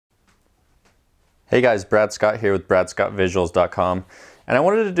Hey guys, Brad Scott here with bradscottvisuals.com, and I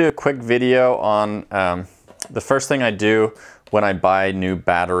wanted to do a quick video on the first thing I do when I buy new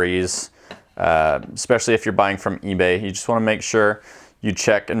batteries, especially if you're buying from eBay. You just want to make sure you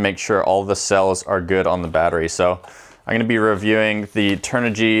check and make sure all the cells are good on the battery. So I'm going to be reviewing the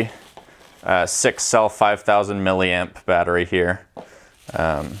Turnigy 6-cell 5000 milliamp battery here.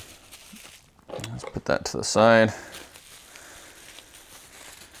 Let's put that to the side.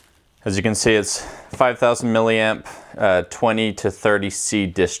 As you can see, it's 5000 milliamp, 20 to 30 C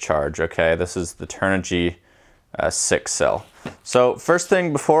discharge. Okay, this is the Turnigy 6-cell. So first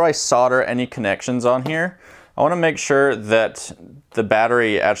thing, before I solder any connections on here, I want to make sure that the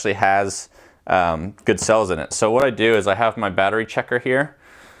battery actually has good cells in it. So what I do is I have my battery checker here,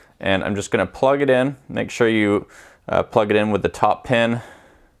 and I'm just going to plug it in. Make sure you plug it in with the top pin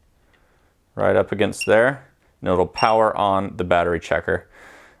right up against there, and it'll power on the battery checker.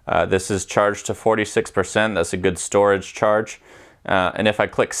 This is charged to 46%. That's a good storage charge. And if I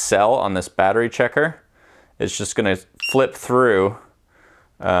click cell on this battery checker, it's just going to flip through.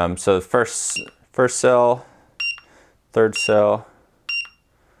 So the first cell, third cell,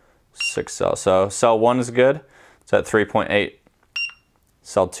 sixth cell. So cell 1 is good. It's at 3.8.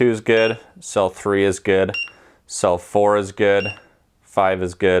 Cell 2 is good. Cell 3 is good. Cell 4 is good. 5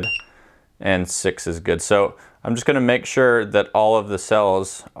 is good. And 6 is good. So I'm just going to make sure that all of the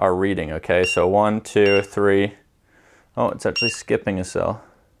cells are reading, okay? So 1, 2, 3. Oh, it's actually skipping a cell.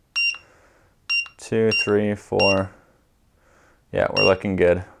 2, 3, 4. Yeah, we're looking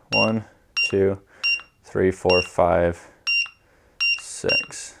good. 1, 2, 3, 4, 5,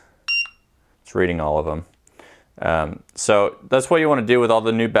 6. It's reading all of them. So that's what you want to do with all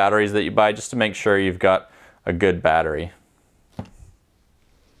the new batteries that you buy, just to make sure you've got a good battery.